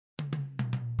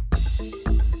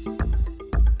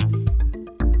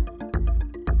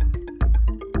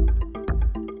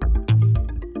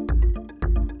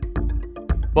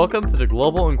Welcome to the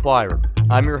Global Inquirer.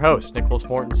 I'm your host, Nicholas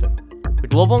Mortensen. The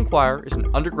Global Inquirer is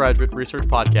an undergraduate research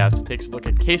podcast that takes a look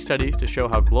at case studies to show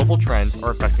how global trends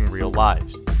are affecting real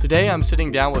lives. Today, I'm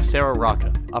sitting down with Sarah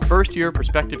Rocca, a first-year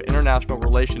prospective international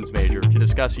relations major, to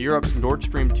discuss Europe's Nord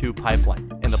Stream 2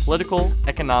 pipeline and the political,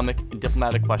 economic, and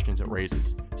diplomatic questions it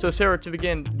raises. So, Sarah, to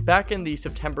begin, back in the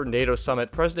September NATO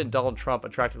summit, President Donald Trump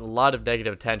attracted a lot of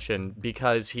negative attention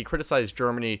because he criticized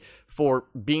Germany for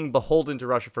being beholden to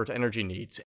Russia for its energy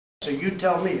needs. So you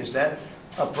tell me, is that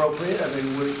appropriate? I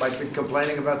mean, I've been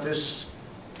complaining about this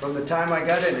from the time I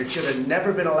got in. It should have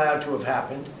never been allowed to have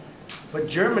happened. But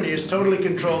Germany is totally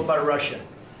controlled by Russia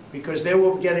because they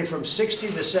were getting from 60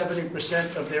 to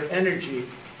 70% of their energy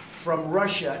from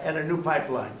Russia and a new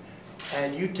pipeline.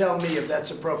 And you tell me if that's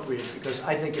appropriate, because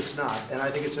I think it's not. And I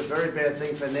think it's a very bad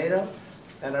thing for NATO,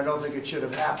 and I don't think it should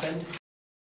have happened.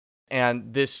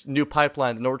 And this new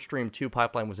pipeline, the Nord Stream 2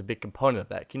 pipeline, was a big component of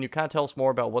that. Can you kind of tell us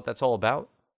more about what that's all about?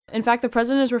 In fact, the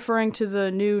president is referring to the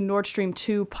new Nord Stream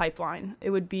 2 pipeline.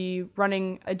 It would be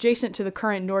running adjacent to the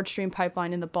current Nord Stream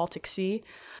pipeline in the Baltic Sea.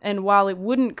 And while it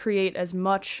wouldn't create as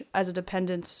much as a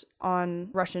dependence on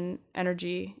Russian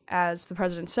energy as the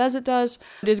president says it does,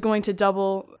 it is going to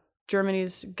double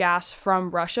Germany's gas from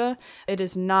Russia. It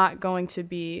is not going to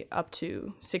be up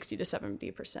to 60 to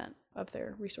 70% of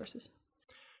their resources.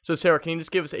 So, Sarah, can you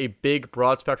just give us a big,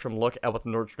 broad spectrum look at what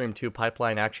the Nord Stream 2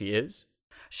 pipeline actually is?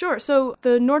 Sure. So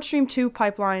the Nord Stream 2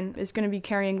 pipeline is going to be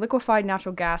carrying liquefied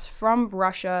natural gas from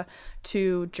Russia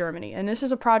to Germany. And this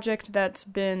is a project that's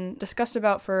been discussed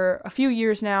about for a few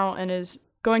years now and is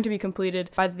going to be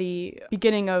completed by the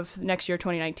beginning of next year,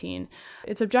 2019.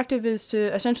 Its objective is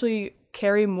to essentially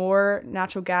carry more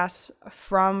natural gas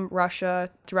from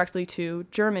Russia directly to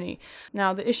Germany.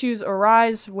 Now, the issues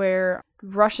arise where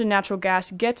Russian natural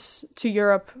gas gets to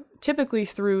Europe typically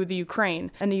through the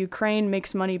Ukraine, and the Ukraine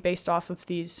makes money based off of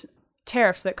these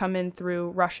tariffs that come in through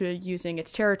Russia using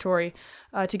its territory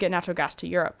to get natural gas to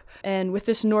Europe. And with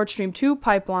this Nord Stream 2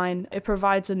 pipeline, it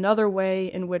provides another way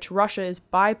in which Russia is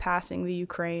bypassing the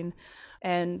Ukraine,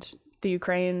 and the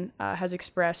Ukraine has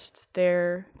expressed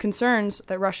their concerns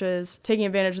that Russia is taking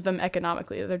advantage of them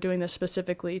economically. They're doing this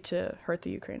specifically to hurt the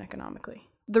Ukraine economically.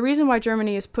 The reason why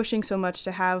Germany is pushing so much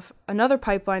to have another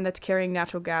pipeline that's carrying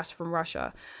natural gas from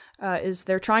Russia is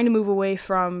they're trying to move away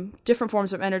from different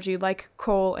forms of energy like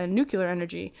coal and nuclear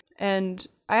energy. And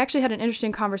I actually had an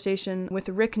interesting conversation with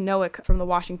Rick Nowick from the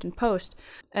Washington Post,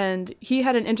 and he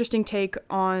had an interesting take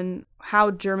on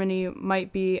how Germany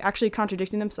might be actually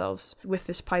contradicting themselves with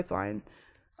this pipeline.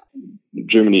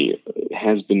 Germany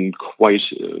has been quite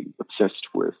obsessed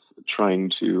with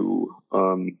trying to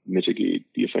mitigate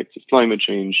the effects of climate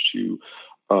change, to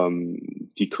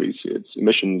decrease its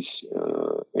emissions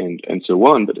and so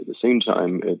on. But at the same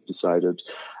time, it decided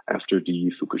after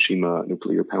the Fukushima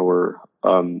nuclear power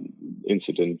plant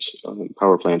incident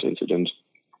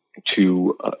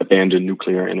to abandon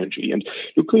nuclear energy. And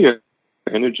nuclear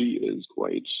energy is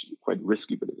quite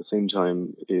risky, but at the same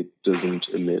time, it doesn't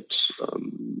emit.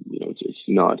 It's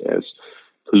not as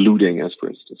polluting as, for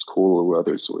instance, coal or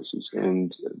other sources,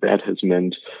 and that has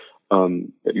meant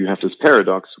that you have this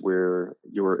paradox where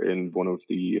you're in one of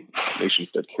the nations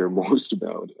that care most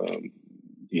about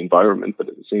the environment, but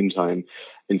at the same time,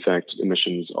 in fact,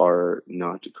 emissions are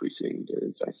not decreasing. They're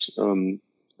in fact,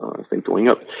 I think, going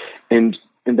up, and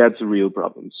that's a real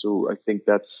problem. So I think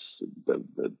that's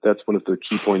one of the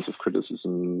key points of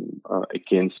criticism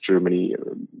against Germany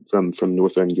from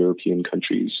Northern European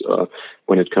countries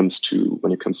when it comes to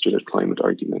that climate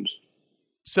argument.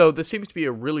 So this seems to be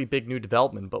a really big new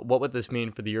development, but what would this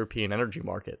mean for the European energy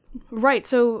market? Right,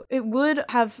 so it would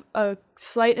have a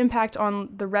slight impact on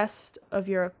the rest of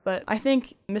Europe, but I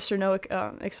think Mr. Nowick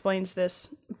explains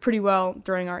this pretty well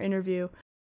during our interview.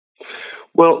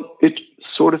 Well, it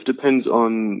sort of depends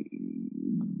on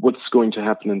what's going to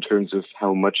happen in terms of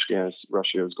how much gas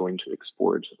Russia is going to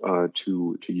export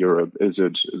to Europe. Is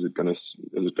it going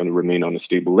to remain on a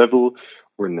stable level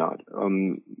or not?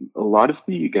 A lot of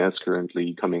the gas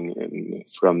currently coming in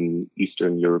from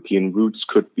Eastern European routes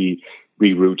could be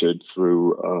rerouted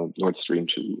through Nord Stream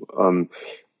 2.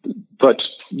 But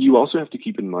you also have to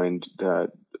keep in mind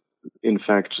that, in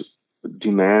fact,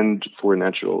 demand for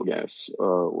natural gas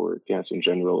or gas in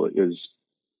general is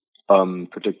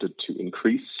predicted to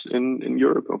increase in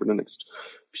Europe over the next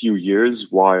few years,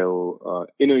 while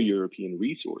inner European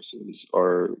resources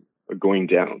are going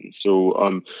down. So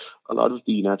a lot of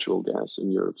the natural gas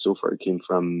in Europe so far came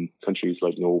from countries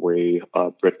like Norway,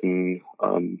 Britain,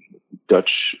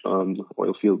 Dutch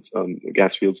oil fields,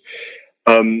 gas fields,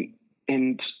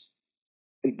 and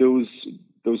those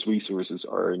those resources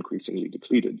are increasingly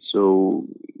depleted. So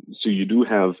you do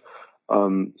have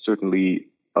certainly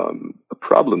a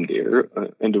problem there,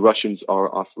 and the Russians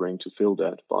are offering to fill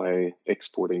that by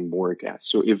exporting more gas.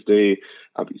 So if they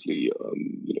obviously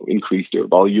increase their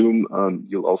volume,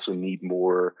 you'll also need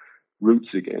more routes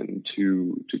again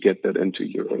to get that into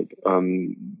Europe.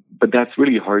 But that's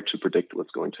really hard to predict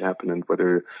what's going to happen and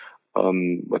whether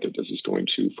this is going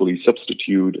to fully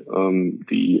substitute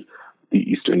the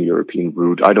Eastern European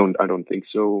route. I don't think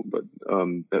so, but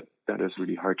that is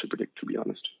really hard to predict, to be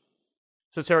honest.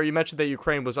 So, Sarah, you mentioned that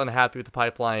Ukraine was unhappy with the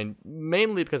pipeline,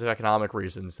 mainly because of economic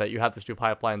reasons, that you have this new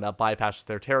pipeline that bypasses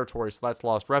their territory, so that's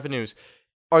lost revenues.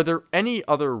 Are there any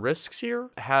other risks here?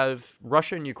 Have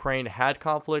Russia and Ukraine had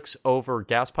conflicts over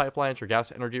gas pipelines or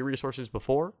gas energy resources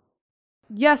before?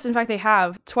 Yes, in fact, they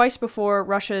have. Twice before,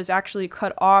 Russia has actually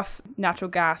cut off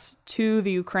natural gas to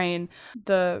the Ukraine,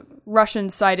 the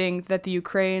Russians citing that the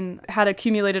Ukraine had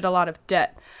accumulated a lot of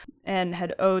debt and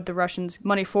had owed the Russians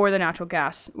money for the natural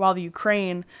gas, while the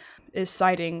Ukraine is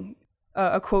citing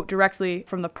a quote directly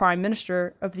from the prime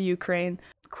minister of the Ukraine,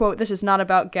 quote, "This is not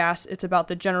about gas, it's about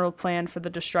the general plan for the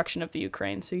destruction of the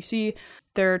Ukraine." So you see,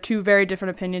 there are two very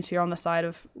different opinions here on the side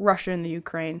of Russia and the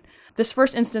Ukraine. This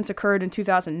first instance occurred in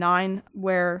 2009,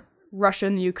 where Russia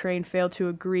and the Ukraine failed to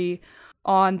agree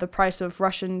on the price of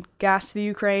Russian gas to the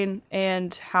Ukraine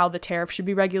and how the tariff should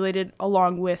be regulated,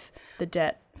 along with the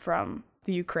debt from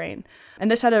the Ukraine. And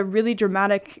this had a really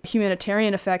dramatic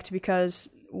humanitarian effect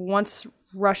because once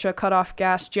Russia cut off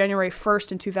gas January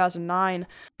 1st in 2009,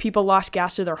 people lost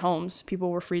gas to their homes. People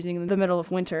were freezing in the middle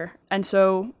of winter. And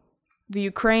so the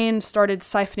Ukraine started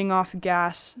siphoning off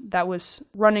gas that was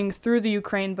running through the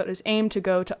Ukraine but is aimed to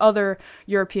go to other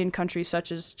European countries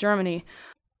such as Germany.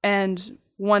 And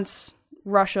once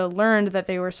Russia learned that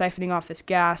they were siphoning off this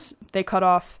gas, they cut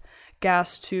off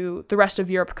gas to the rest of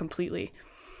Europe completely.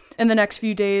 In the next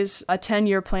few days, a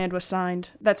 10-year plan was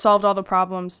signed that solved all the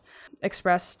problems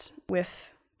expressed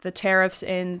with the tariffs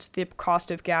and the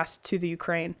cost of gas to the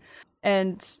Ukraine.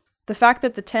 And the fact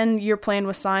that the 10-year plan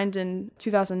was signed in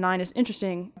 2009 is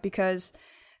interesting because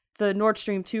the Nord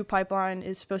Stream 2 pipeline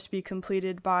is supposed to be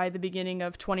completed by the beginning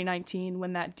of 2019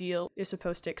 when that deal is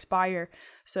supposed to expire.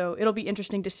 So it'll be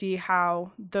interesting to see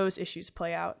how those issues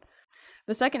play out.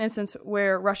 The second instance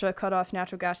where Russia cut off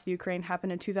natural gas to the Ukraine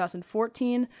happened in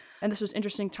 2014, and this was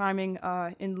interesting timing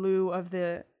in lieu of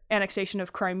the annexation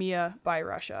of Crimea by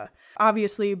Russia.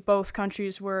 Obviously, both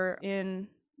countries were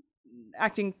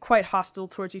acting quite hostile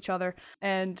towards each other,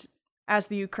 and as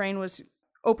the Ukraine was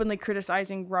openly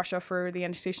criticizing Russia for the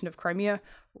annexation of Crimea,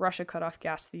 Russia cut off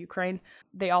gas to the Ukraine.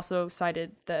 They also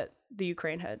cited that the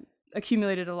Ukraine had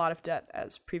accumulated a lot of debt,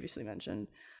 as previously mentioned.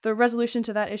 The resolution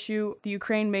to that issue, the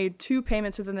Ukraine made 2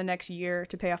 payments within the next year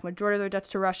to pay off majority of their debts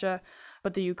to Russia,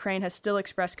 but the Ukraine has still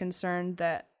expressed concern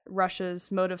that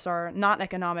Russia's motives are not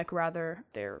economic, rather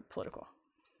they're political.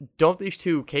 Don't these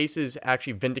two cases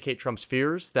actually vindicate Trump's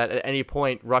fears that at any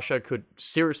point Russia could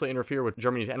seriously interfere with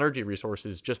Germany's energy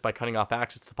resources just by cutting off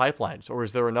access to pipelines? Or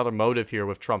is there another motive here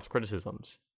with Trump's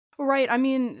criticisms? Right. I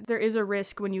mean, there is a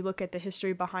risk when you look at the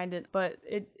history behind it, but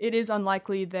it is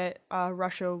unlikely that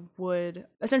Russia would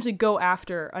essentially go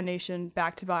after a nation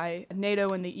backed by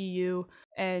NATO and the EU.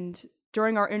 And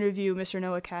during our interview, Mr.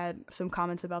 Nowak had some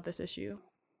comments about this issue.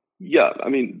 Yeah, I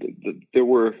mean, there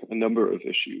were a number of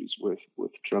issues with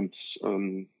Trump's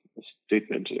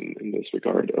statement in this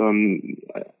regard.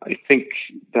 I think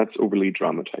that's overly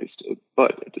dramatized,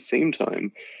 but at the same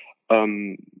time,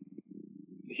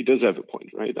 he does have a point,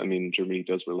 right? I mean, Germany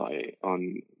does rely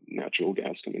on natural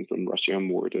gas coming from Russia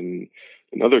more than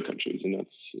other countries, and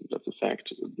that's a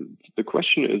fact. The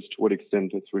question is to what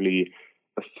extent it's really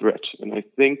a threat, and I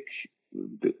think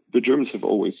the Germans have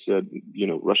always said,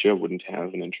 Russia wouldn't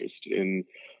have an interest in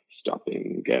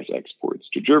stopping gas exports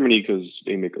to Germany because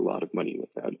they make a lot of money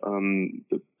with that.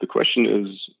 The question is,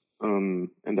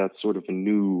 and that's sort of a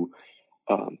new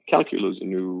calculus, a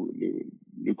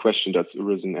new question that's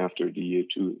arisen after the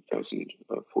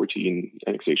 2014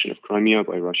 annexation of Crimea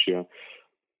by Russia.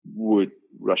 Would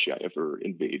Russia ever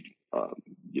invade,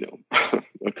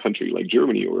 a country like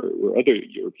Germany or other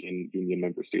European Union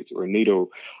member states or a NATO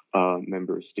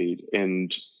member state,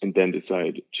 and then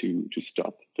decide to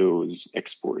stop those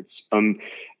exports?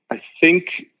 I think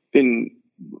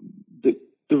the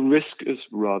risk is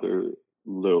rather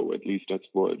low. At least that's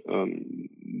what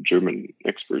German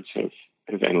experts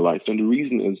have analyzed, and the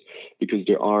reason is because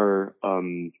there are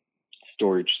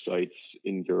storage sites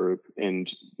in Europe, and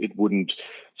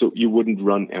you wouldn't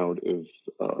run out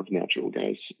of natural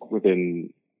gas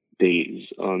within days.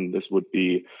 This would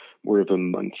be more of a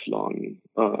month-long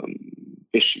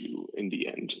issue in the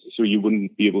end. So you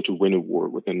wouldn't be able to win a war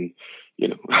within,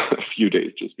 a few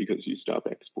days just because you stop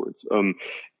exports.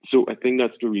 So I think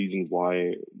that's the reason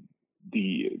why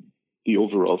the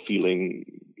overall feeling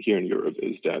here in Europe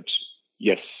is that,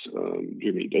 yes,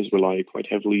 Germany does rely quite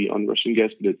heavily on Russian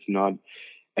gas, but it's not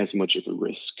as much of a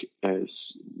risk as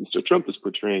Mr. Trump is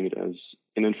portraying it as.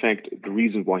 And in fact, the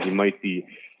reason why he might be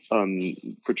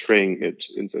portraying it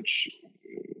in such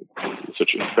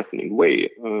a threatening way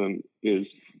is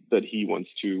that he wants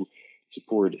to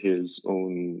support his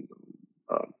own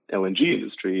LNG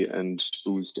industry and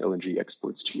boost LNG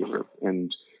exports to Europe.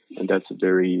 And that's a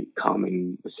very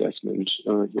common assessment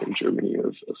here in Germany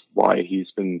of why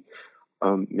he's been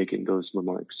making those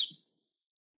remarks.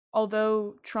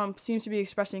 Although Trump seems to be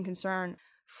expressing concern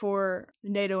for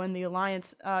NATO and the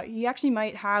alliance, he actually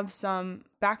might have some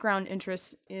background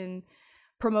interests in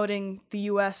promoting the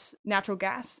U.S. natural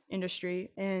gas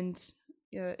industry and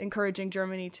encouraging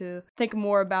Germany to think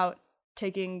more about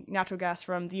taking natural gas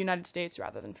from the United States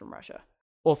rather than from Russia.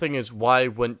 Well, the thing is, why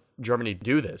wouldn't Germany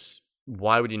do this?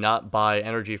 Why would he not buy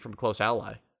energy from a close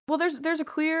ally? Well, there's a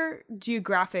clear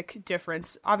geographic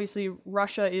difference. Obviously,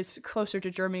 Russia is closer to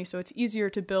Germany, so it's easier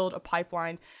to build a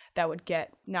pipeline that would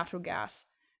get natural gas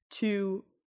to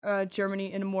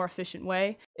Germany in a more efficient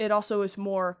way. It also is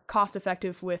more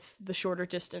cost-effective with the shorter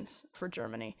distance for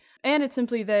Germany. And it's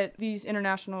simply that these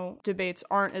international debates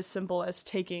aren't as simple as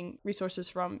taking resources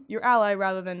from your ally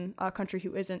rather than a country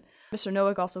who isn't. Mr.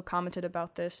 Nowak also commented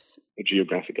about this. A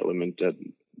geographic element that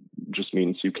just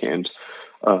means you can't.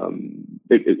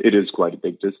 It is quite a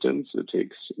big distance. It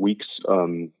takes weeks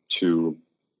to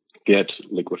get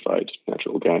liquefied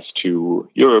natural gas to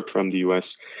Europe from the US.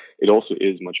 It also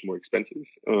is much more expensive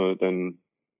than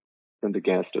the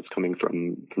gas that's coming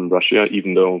from Russia,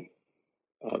 even though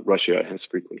Russia has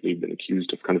frequently been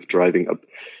accused of kind of driving up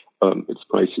its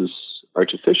prices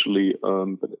artificially,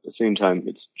 but at the same time,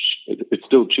 it's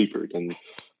still cheaper than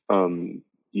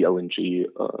the LNG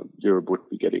Europe would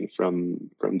be getting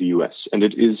from the US. And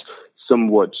it is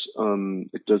somewhat,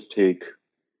 it does take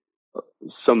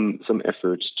some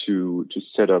effort to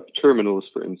set up terminals,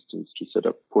 for instance, to set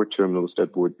up port terminals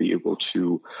that would be able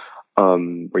to,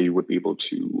 where you would be able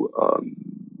to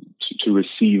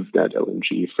receive that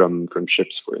LNG from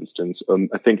ships, for instance.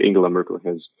 I think Angela Merkel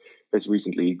has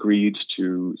recently agreed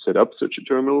to set up such a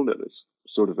terminal. That is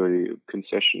sort of a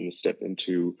concession step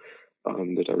into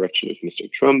the direction of Mr.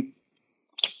 Trump.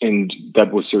 And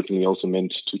that was certainly also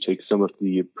meant to take some of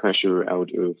the pressure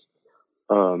out of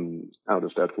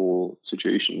that whole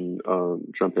situation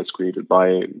Trump has created by,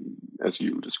 as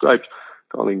you described,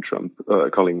 calling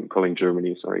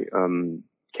Germany,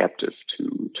 captive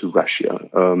to Russia.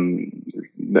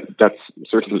 That's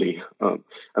certainly,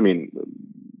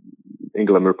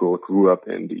 Angela Merkel grew up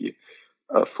in the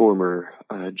former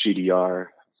GDR,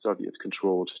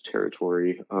 Soviet-controlled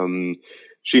territory.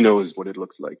 She knows what it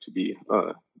looks like to be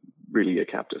really a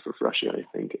captive of Russia, I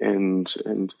think, and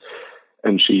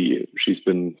she's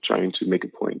been trying to make a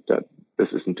point that this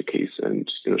isn't the case, and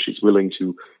she's willing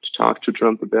to talk to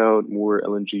Trump about more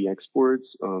LNG exports,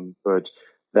 but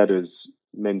that is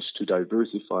meant to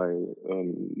diversify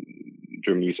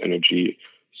Germany's energy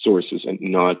sources and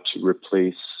not to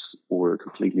replace or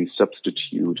completely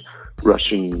substitute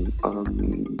Russian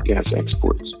gas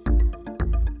exports.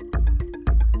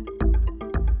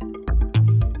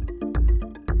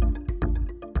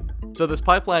 So this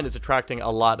pipeline is attracting a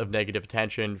lot of negative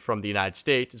attention from the United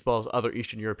States as well as other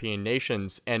Eastern European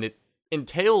nations, and it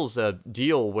entails a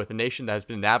deal with a nation that has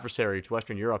been an adversary to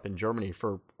Western Europe and Germany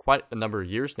for quite a number of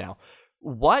years now.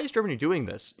 Why is Germany doing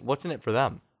this? What's in it for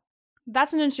them?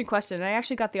 That's an interesting question. I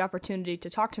actually got the opportunity to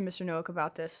talk to Mr. Nowak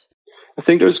about this. I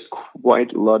think there's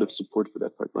quite a lot of support for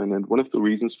that pipeline, and one of the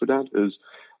reasons for that is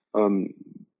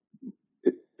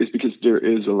because there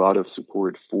is a lot of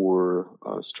support for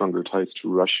stronger ties to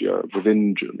Russia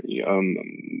within Germany.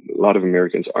 A lot of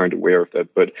Americans aren't aware of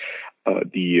that, but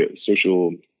the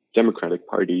Social Democratic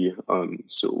Party,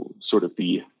 so sort of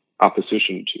the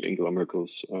opposition to Angela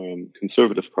Merkel's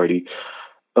Conservative Party,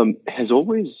 has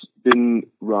always been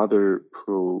rather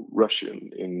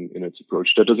pro-Russian in its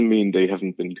approach. That doesn't mean they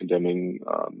haven't been condemning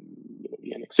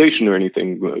the annexation or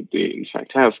anything. They, in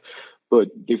fact, have. But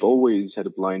they've always had a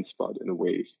blind spot, in a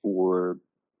way, for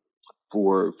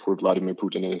Vladimir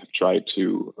Putin, and have tried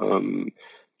to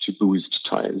boost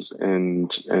ties.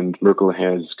 And Merkel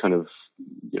has kind of,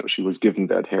 she was given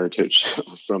that heritage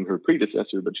from her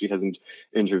predecessor, but she hasn't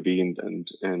intervened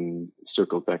and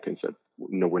circled back and said,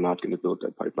 no, we're not going to build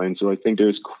that pipeline. So I think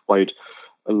there's quite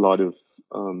a lot of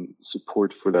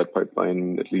support for that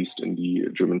pipeline, at least in the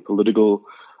German political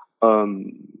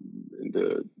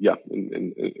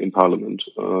in Parliament,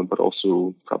 but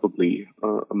also probably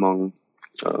among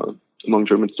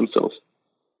Germans themselves.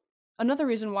 Another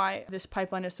reason why this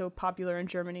pipeline is so popular in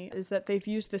Germany is that they've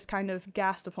used this kind of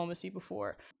gas diplomacy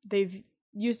before. They've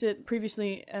used it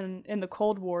previously in the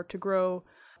Cold War to grow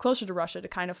closer to Russia, to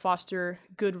kind of foster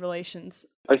good relations.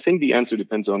 I think the answer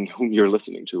depends on whom you're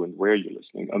listening to and where you're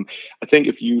listening. I think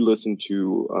if you listen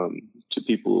to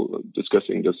people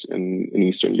discussing this in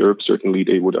Eastern Europe, certainly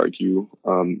they would argue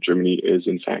Germany is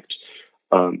in fact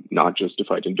not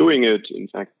justified in doing it. In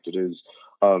fact, it is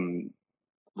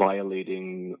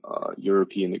violating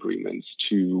European agreements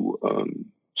to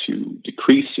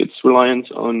decrease its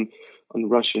reliance on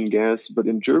Russian gas. But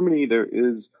in Germany, there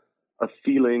is a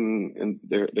feeling, and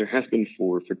there has been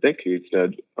for decades,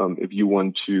 that if you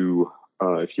want to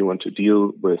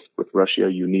deal with Russia,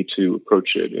 you need to approach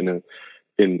it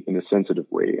in a sensitive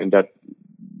way, and that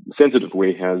sensitive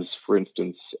way has, for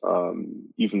instance,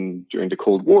 even during the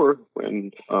Cold War,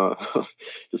 when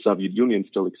the Soviet Union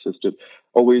still existed,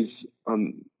 always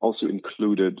also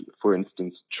included, for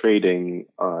instance, trading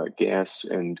gas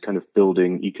and kind of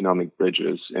building economic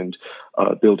bridges and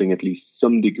building at least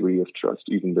some degree of trust,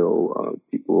 even though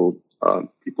people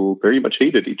very much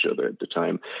hated each other at the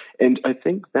time. And I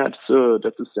think that's a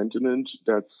sentiment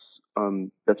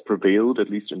that's prevailed, at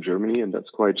least in Germany, and that's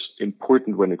quite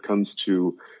important when it comes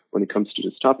to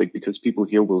this topic, because people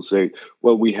here will say,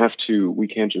 well, we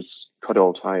can't just cut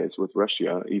all ties with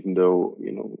Russia, even though,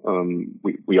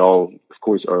 we all, of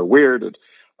course, are aware that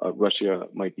Russia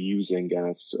might be using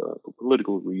gas for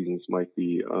political reasons, might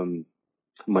be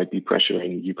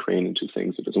pressuring Ukraine into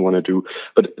things it doesn't want to do.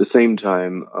 But at the same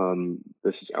time,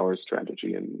 this is our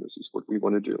strategy and this is what we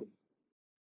want to do.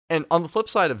 And on the flip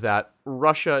side of that,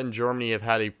 Russia and Germany have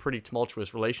had a pretty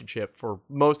tumultuous relationship for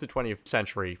most of the 20th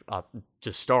century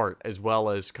to start, as well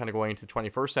as kind of going into the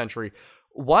 21st century.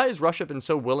 Why has Russia been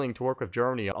so willing to work with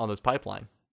Germany on this pipeline?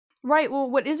 Right. Well,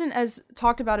 what isn't as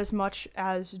talked about as much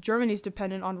as Germany's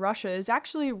dependent on Russia is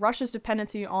actually Russia's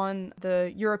dependency on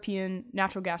the European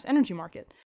natural gas energy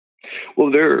market. Well,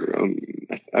 they're,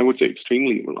 I would say,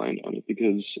 extremely reliant on it,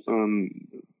 because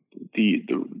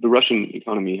the Russian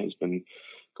economy has been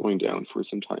going down for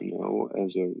some time now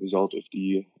as a result of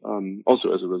the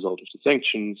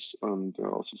sanctions. There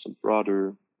are also some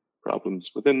broader problems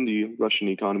within the Russian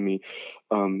economy,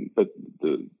 but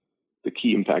the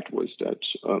key impact was that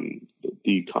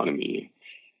the economy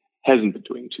hasn't been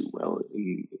doing too well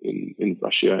in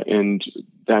Russia, and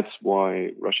that's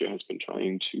why Russia has been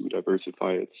trying to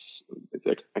diversify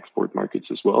its export markets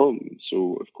as well.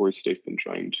 So, of course, they've been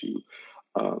trying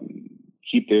to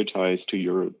keep their ties to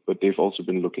Europe, but they've also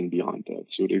been looking beyond that.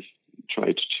 So they've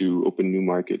tried to open new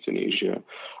markets in Asia,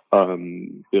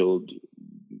 build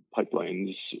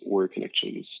pipelines or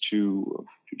connections to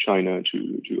China,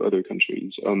 to other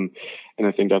countries, and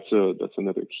I think that's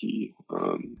another key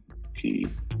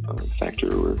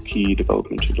factor or key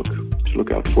development to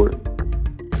look out for.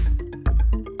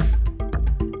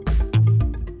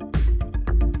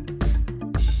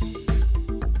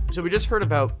 So we just heard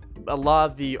about a lot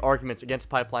of the arguments against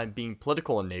the pipeline being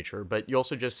political in nature, but you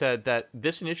also just said that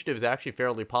this initiative is actually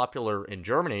fairly popular in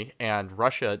Germany, and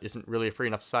Russia isn't really a free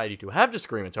enough society to have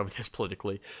disagreements over this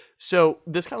politically. So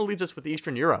this kind of leads us with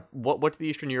Eastern Europe. What do the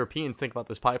Eastern Europeans think about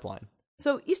this pipeline?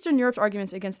 So Eastern Europe's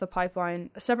arguments against the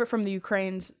pipeline, separate from the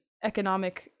Ukraine's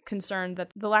economic concern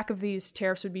that the lack of these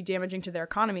tariffs would be damaging to their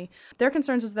economy, their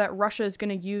concerns is that Russia is going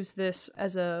to use this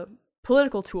as a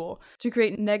political tool to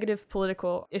create negative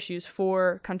political issues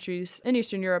for countries in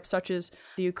Eastern Europe, such as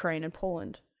the Ukraine and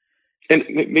Poland. And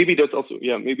maybe that's also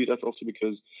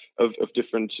because of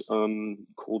different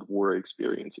Cold War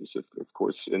experiences. Of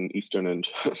course, in Eastern and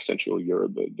Central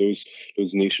Europe, those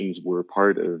nations were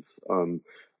part of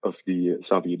the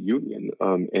Soviet Union,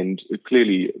 and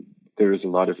clearly there is a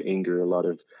lot of anger, a lot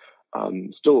of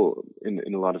still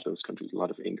in a lot of those countries, a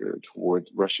lot of anger toward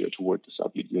Russia, toward the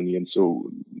Soviet Union. So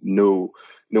no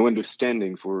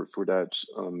understanding for that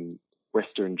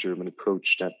Western German approach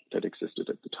that existed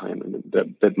at the time, and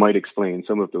that might explain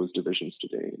some of those divisions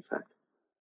today, in fact.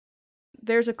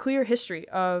 There's a clear history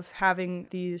of having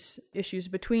these issues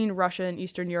between Russia and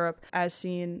Eastern Europe as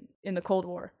seen in the Cold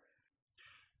War.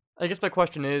 I guess my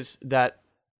question is that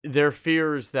their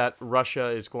fears that Russia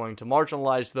is going to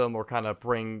marginalize them or kind of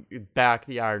bring back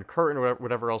the Iron Curtain or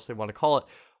whatever else they want to call it,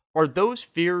 are those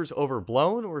fears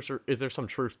overblown, or is there some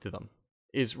truth to them?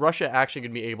 Is Russia actually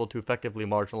going to be able to effectively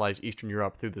marginalize Eastern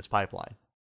Europe through this pipeline?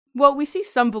 Well, we see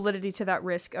some validity to that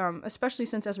risk, especially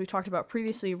since, as we talked about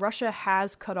previously, Russia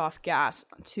has cut off gas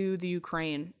to the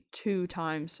Ukraine 2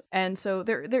 times. And so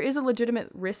there is a legitimate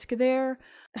risk there.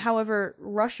 However,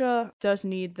 Russia does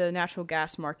need the natural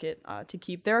gas market to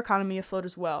keep their economy afloat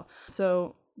as well.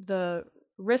 So the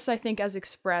risks, I think, as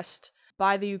expressed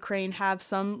by the Ukraine have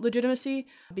some legitimacy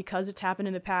because it's happened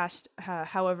in the past.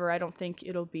 However, I don't think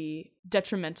it'll be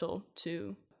detrimental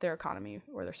to their economy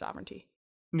or their sovereignty.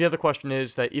 The other question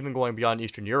is that even going beyond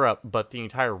Eastern Europe, but the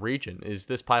entire region, is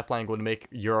this pipeline going to make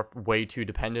Europe way too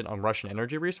dependent on Russian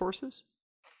energy resources?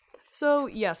 So,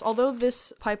 yes, although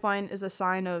this pipeline is a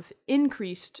sign of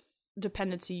increased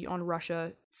dependency on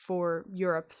Russia for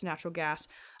Europe's natural gas,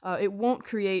 it won't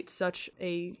create such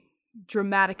a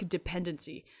dramatic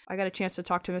dependency. I got a chance to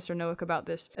talk to Mr. Nowak about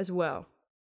this as well.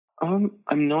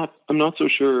 I'm not so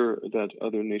sure that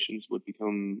other nations would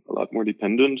become a lot more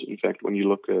dependent. In fact, when you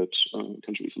look at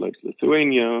countries like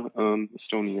Lithuania,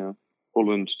 Estonia,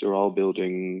 Poland, they're all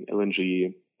building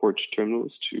LNG port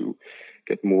terminals to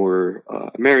get more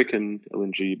American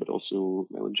LNG, but also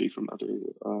LNG from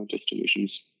other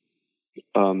destinations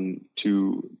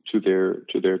to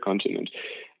their continent.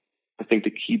 I think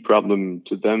the key problem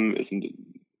to them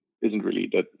isn't really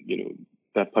that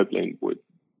that pipeline would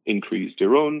increase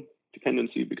their own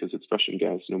dependency because it's Russian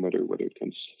gas, no matter whether it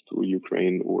comes through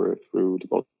Ukraine or through the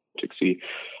Baltic Sea.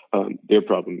 Their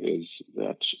problem is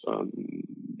that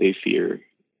they fear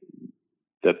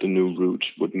that the new route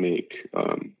would make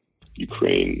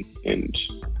Ukraine and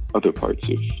other parts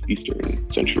of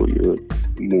Eastern Central Europe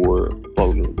more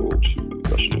vulnerable to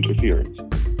Russian interference.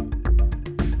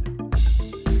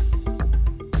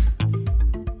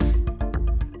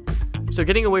 So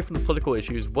getting away from the political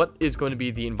issues, what is going to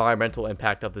be the environmental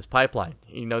impact of this pipeline?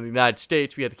 In the United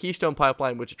States, we had the Keystone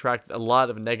Pipeline, which attracted a lot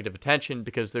of negative attention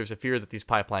because there's a fear that these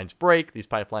pipelines break, these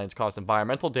pipelines cause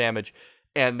environmental damage,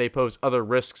 and they pose other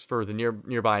risks for the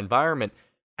nearby environment.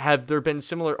 Have there been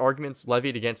similar arguments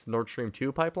levied against the Nord Stream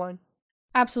 2 pipeline?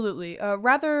 Absolutely.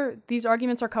 Rather, these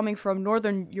arguments are coming from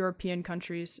Northern European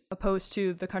countries, opposed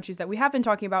to the countries that we have been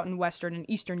talking about in Western and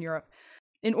Eastern Europe.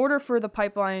 In order for the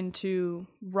pipeline to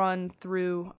run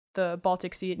through the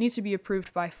Baltic Sea, it needs to be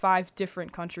approved by 5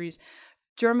 different countries: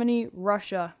 Germany,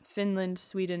 Russia, Finland,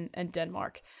 Sweden, and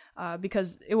Denmark,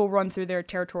 because it will run through their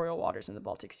territorial waters in the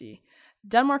Baltic Sea.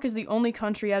 Denmark is the only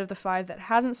country out of the 5 that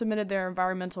hasn't submitted their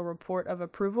environmental report of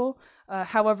approval.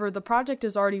 However, the project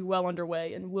is already well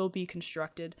underway and will be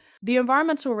constructed. The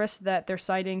environmental risk that they're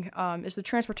citing is the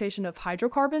transportation of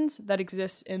hydrocarbons that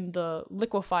exists in the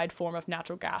liquefied form of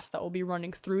natural gas that will be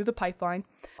running through the pipeline,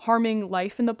 harming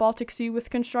life in the Baltic Sea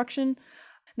with construction.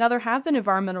 Now, there have been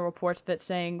environmental reports that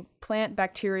saying plant,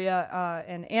 bacteria,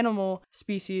 and animal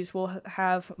species will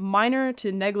have minor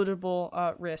to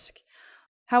negligible risk.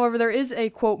 However, there is a,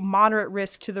 quote, moderate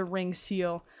risk to the ring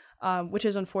seal, which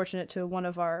is unfortunate to one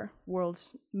of our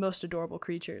world's most adorable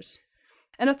creatures.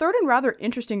 And a third and rather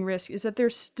interesting risk is that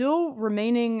there's still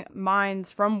remaining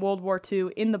mines from World War II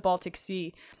in the Baltic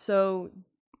Sea. So,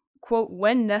 quote,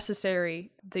 when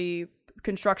necessary, the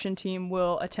construction team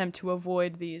will attempt to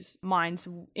avoid these mines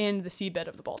in the seabed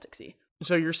of the Baltic Sea.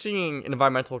 So you're seeing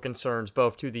environmental concerns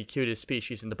both to the cutest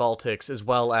species in the Baltics as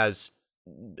well as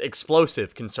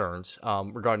explosive concerns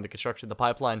regarding the construction of the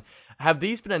pipeline. Have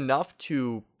these been enough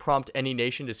to prompt any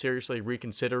nation to seriously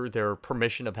reconsider their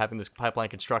permission of having this pipeline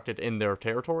constructed in their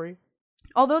territory?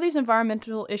 Although these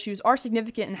environmental issues are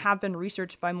significant and have been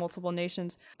researched by multiple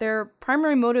nations, their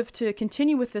primary motive to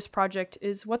continue with this project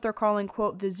is what they're calling,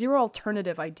 quote, the zero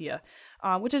alternative idea,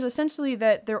 which is essentially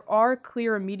that there are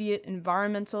clear immediate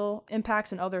environmental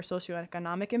impacts and other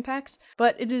socioeconomic impacts,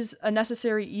 but it is a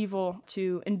necessary evil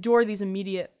to endure these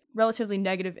immediate, relatively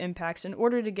negative impacts in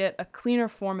order to get a cleaner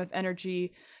form of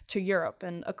energy to Europe,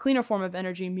 and a cleaner form of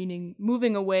energy meaning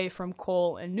moving away from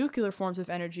coal and nuclear forms of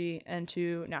energy and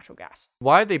to natural gas.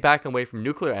 Why are they backing away from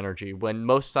nuclear energy when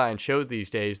most science shows these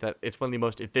days that it's one of the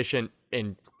most efficient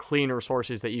and cleaner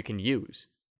sources that you can use?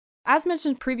 As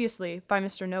mentioned previously by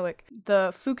Mr. Nowak,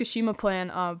 the Fukushima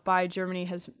plan by Germany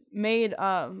has made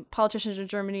politicians in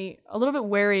Germany a little bit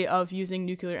wary of using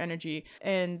nuclear energy,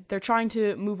 and they're trying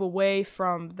to move away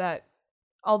from that.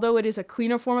 Although it is a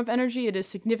cleaner form of energy, it is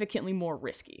significantly more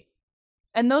risky.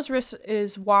 And those risks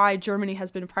is why Germany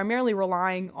has been primarily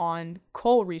relying on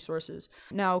coal resources.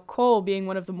 Now, coal being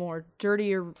one of the more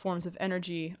dirtier forms of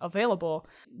energy available,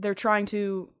 they're trying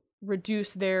to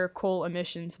reduce their coal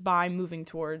emissions by moving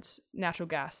towards natural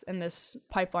gas, and this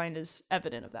pipeline is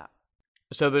evident of that.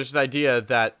 So there's this idea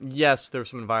that, yes, there's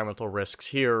some environmental risks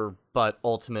here, but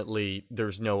ultimately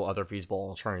there's no other feasible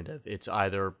alternative. It's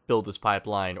either build this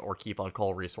pipeline or keep on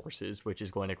coal resources, which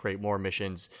is going to create more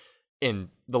emissions in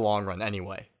the long run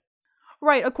anyway.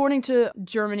 Right, according to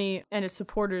Germany and its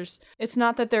supporters, it's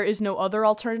not that there is no other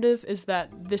alternative, is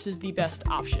that this is the best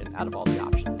option out of all the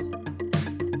options.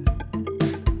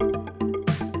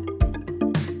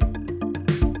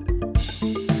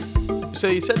 So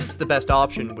you said it's the best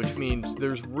option, which means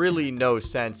there's really no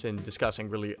sense in discussing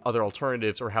really other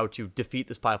alternatives or how to defeat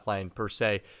this pipeline per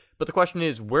se. But the question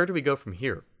is, where do we go from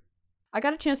here? I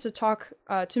got a chance to talk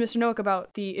to Mr. Nowak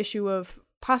about the issue of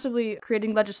possibly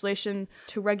creating legislation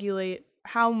to regulate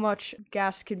how much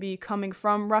gas could be coming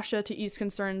from Russia to ease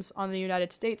concerns on the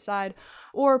United States side,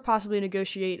 or possibly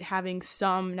negotiate having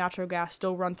some natural gas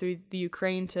still run through the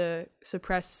Ukraine to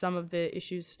suppress some of the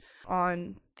issues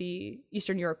on the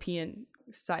Eastern European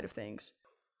side of things.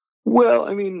 Well,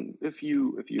 I mean, if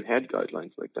you had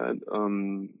guidelines like that,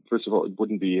 first of all, it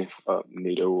wouldn't be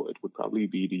NATO. It would probably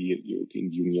be the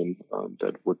European Union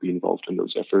that would be involved in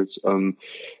those efforts.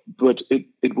 But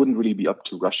it wouldn't really be up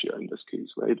to Russia in this case,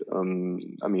 right?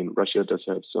 I mean, Russia does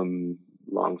have some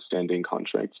long-standing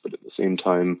contracts, but at the same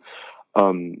time,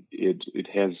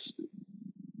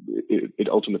 it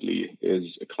ultimately is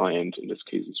a client in this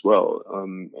case as well.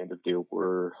 And if there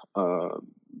were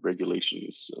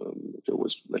regulations, if there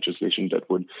was legislation that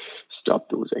would stop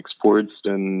those exports,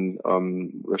 then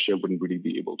Russia wouldn't really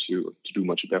be able to do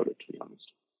much about it, to be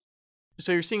honest.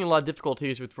 So you're seeing a lot of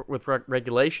difficulties with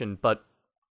regulation, but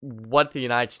what if the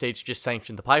United States just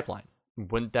sanctioned the pipeline?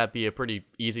 Wouldn't that be a pretty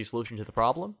easy solution to the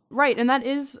problem? Right, and that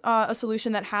is a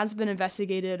solution that has been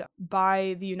investigated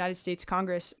by the United States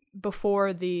Congress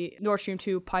before the Nord Stream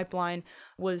 2 pipeline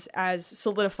was as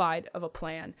solidified of a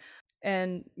plan.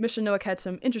 And Mr. Nowak had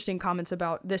some interesting comments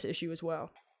about this issue as well.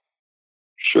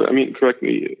 Sure. I mean, correct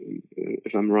me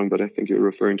if I'm wrong, but I think you're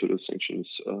referring to the sanctions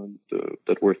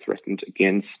that were threatened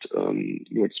against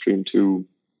Nord Stream 2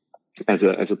 as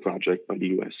a project by the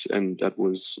U.S. And that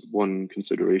was one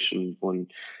consideration, one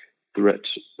threat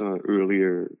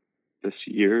earlier this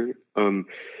year. I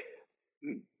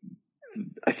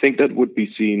think that would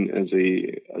be seen as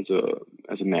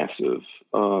a massive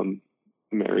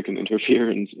American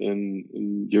interference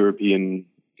in European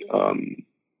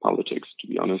politics. To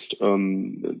be honest,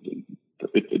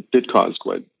 it did cause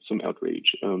quite some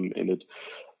outrage, and it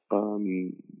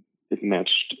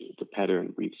matched the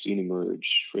pattern we've seen emerge,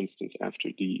 for instance, after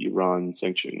the Iran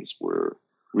sanctions were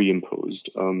reimposed,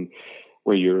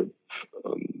 where Europe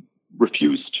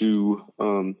refused to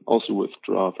also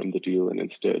withdraw from the deal and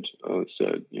instead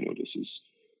said,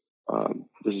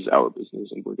 this is our business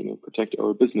and we're going to protect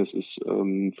our businesses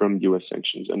from U.S.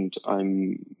 sanctions. And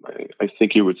I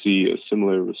think you would see a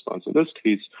similar response in this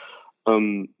case,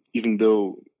 even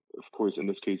though, of course, in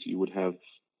this case you would have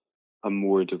a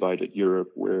more divided Europe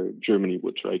where Germany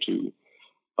would try to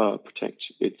protect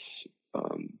its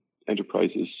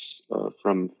enterprises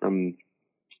from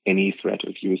any threat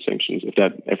of U.S. sanctions, if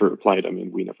that ever applied. I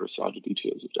mean, we never saw the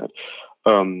details of that.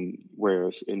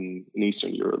 Whereas in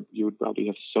Eastern Europe, you would probably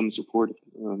have some support,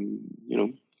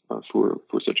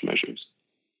 for such measures.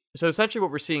 So essentially what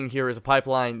we're seeing here is a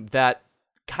pipeline that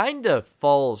kind of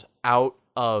falls out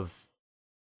of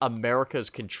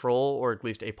America's control, or at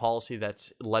least a policy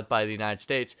that's led by the United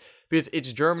States, because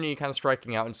it's Germany kind of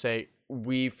striking out and say,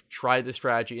 we've tried this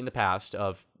strategy in the past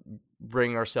of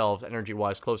bringing ourselves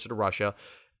energy-wise closer to Russia,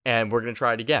 and we're going to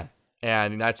try it again.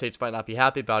 And the United States might not be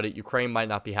happy about it, Ukraine might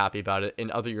not be happy about it,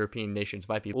 and other European nations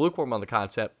might be lukewarm on the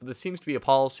concept. But this seems to be a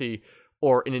policy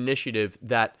or an initiative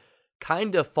that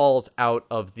kind of falls out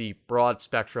of the broad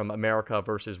spectrum America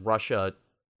versus Russia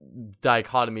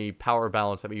dichotomy power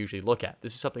balance that we usually look at.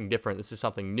 This is something different. This is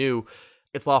something new.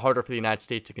 It's a lot harder for the United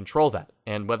States to control that.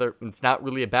 And whether it's not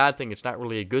really a bad thing, it's not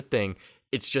really a good thing,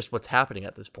 it's just what's happening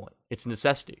at this point. It's a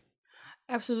necessity.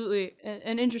 Absolutely.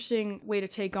 An interesting way to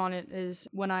take on it is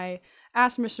when I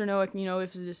asked Mr. Nowak,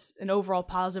 if this an overall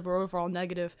positive or overall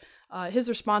negative, his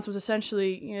response was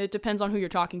essentially, it depends on who you're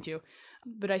talking to.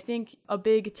 But I think a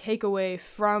big takeaway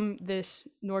from this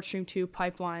Nord Stream 2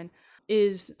 pipeline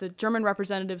is the German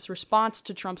representative's response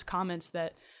to Trump's comments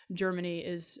that Germany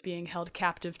is being held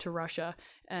captive to Russia.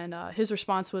 And his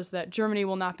response was that Germany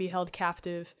will not be held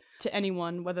captive to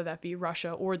anyone, whether that be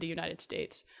Russia or the United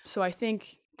States. So I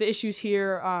think the issues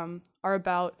here are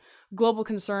about global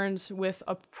concerns with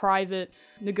a private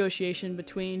negotiation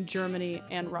between Germany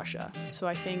and Russia. So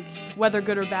I think whether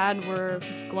good or bad, we're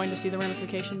going to see the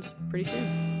ramifications pretty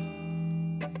soon.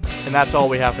 And that's all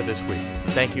we have for this week.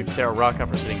 Thank you to Sarah Rocca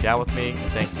for sitting down with me,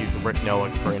 and thank you to Rick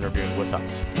Nowak for interviewing with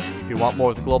us. If you want more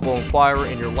of the Global Inquirer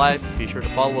in your life, be sure to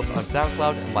follow us on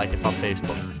SoundCloud and like us on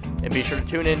Facebook. And be sure to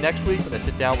tune in next week when I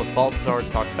sit down with Balthazar to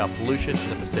talk about pollution in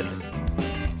the Pacific.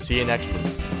 See you next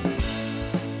week.